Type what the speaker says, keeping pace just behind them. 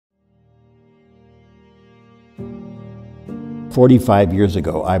45 years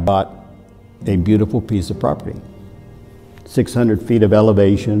ago, I bought a beautiful piece of property. 600 feet of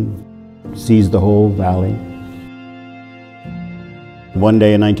elevation, sees the whole valley. One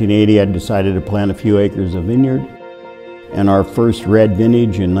day in 1980, I decided to plant a few acres of vineyard, and our first red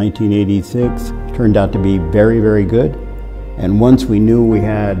vintage in 1986 turned out to be very, very good. And once we knew we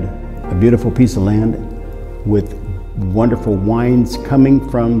had a beautiful piece of land with wonderful wines coming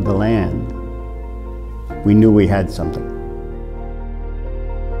from the land, we knew we had something.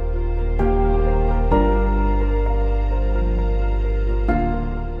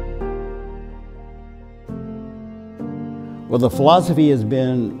 Well, the philosophy has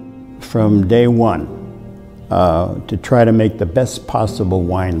been from day one to try to make the best possible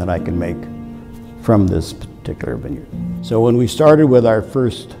wine that I can make from this particular vineyard. So when we started with our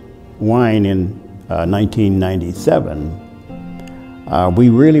first wine in 1997, we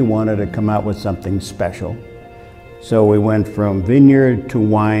really wanted to come out with something special. So we went from vineyard to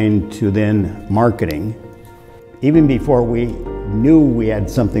wine to then marketing. Even before we knew we had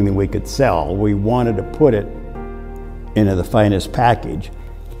something that we could sell, we wanted to put it into the finest package.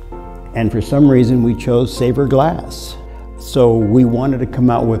 And for some reason we chose Saverglass. So we wanted to come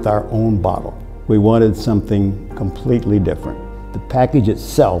out with our own bottle. We wanted something completely different. The package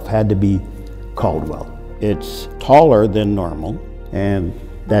itself had to be Caldwell. It's taller than normal, and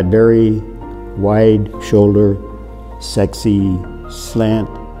that very wide shoulder, sexy slant,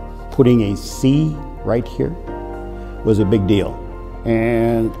 putting a C right here was a big deal.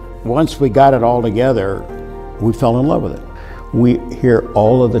 And once we got it all together, we fell in love with it. We hear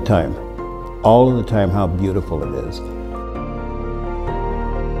all of the time how beautiful it is.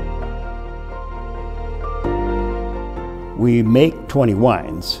 We make 20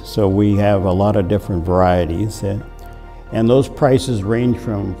 wines, so we have a lot of different varieties, and those prices range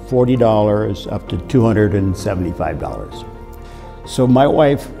from $40 up to $275. So my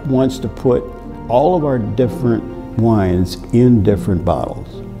wife wants to put all of our different wines in different bottles.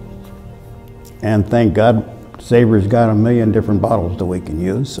 And thank God, Saver's got a million different bottles that we can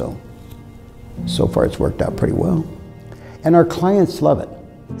use, so far it's worked out pretty well. And our clients love it.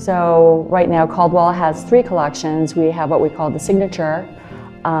 So right now Caldwell has 3 collections. We have what we call the signature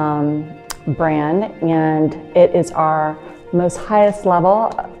brand, and it is our most highest level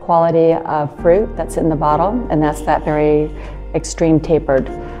quality of fruit that's in the bottle, and that's that very extreme tapered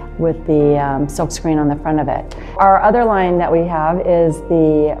with the silk screen on the front of it. Our other line that we have is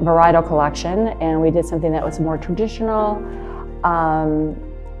the varietal collection, and we did something that was more traditional,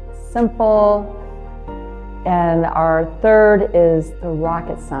 simple, and our third is the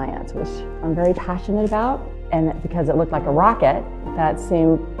rocket science, which I'm very passionate about, and because it looked like a rocket, that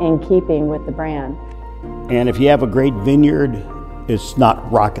seemed in keeping with the brand. And if you have a great vineyard, it's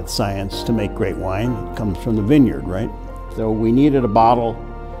not rocket science to make great wine. It comes from the vineyard, right? So we needed a bottle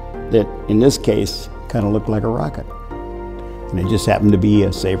that, in this case, kind of looked like a rocket. And it just happened to be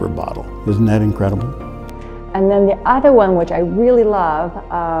a Saver bottle. Isn't that incredible? And then the other one, which I really love,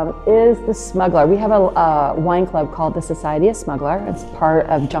 is the Smuggler. We have a wine club called the Society of Smuggler. It's part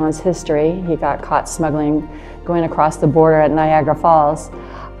of John's history. He got caught smuggling, going across the border at Niagara Falls.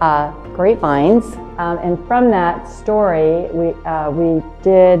 Great vines. And from that story, we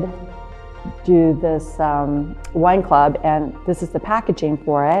did do this wine club, and this is the packaging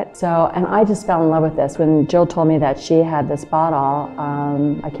for it. So, and I just fell in love with this. When Jill told me that she had this bottle,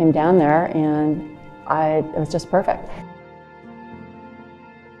 I came down there and it was just perfect.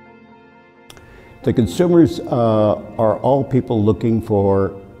 The consumers are all people looking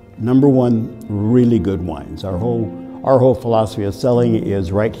for, number one, really good wines. Our whole philosophy of selling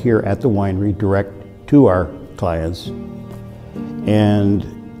is right here at the winery, direct to our clients.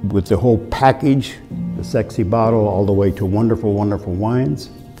 And with the whole package, the sexy bottle, all the way to wonderful, wonderful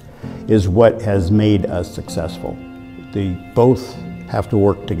wines, is what has made us successful. They both have to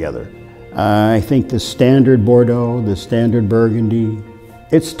work together. I think the standard Bordeaux, the standard Burgundy,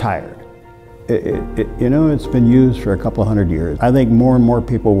 it's tired. You know, it's been used for a couple of hundred years. I think more and more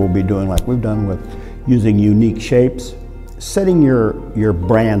people will be doing like we've done with using unique shapes, setting your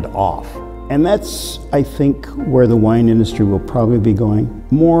brand off. And that's, I think, where the wine industry will probably be going.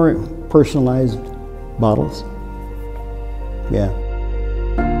 More personalized bottles. Yeah.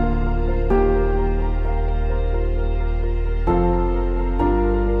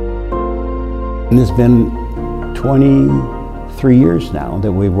 And it's been 23 years now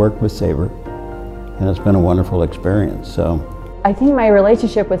that we've worked with Saver, and it's been a wonderful experience. So I think my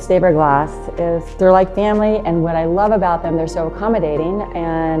relationship with Saverglass is they're like family, and what I love about them, they're so accommodating,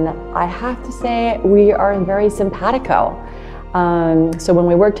 and I have to say we are very simpatico. So when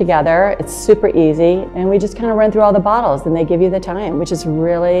we work together, it's super easy, and we just kind of run through all the bottles, and they give you the time, which is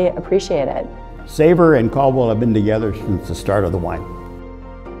really appreciated. Saver and Caldwell have been together since the start of the wine.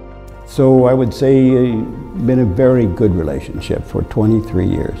 So I would say been a very good relationship for 23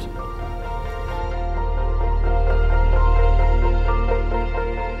 years.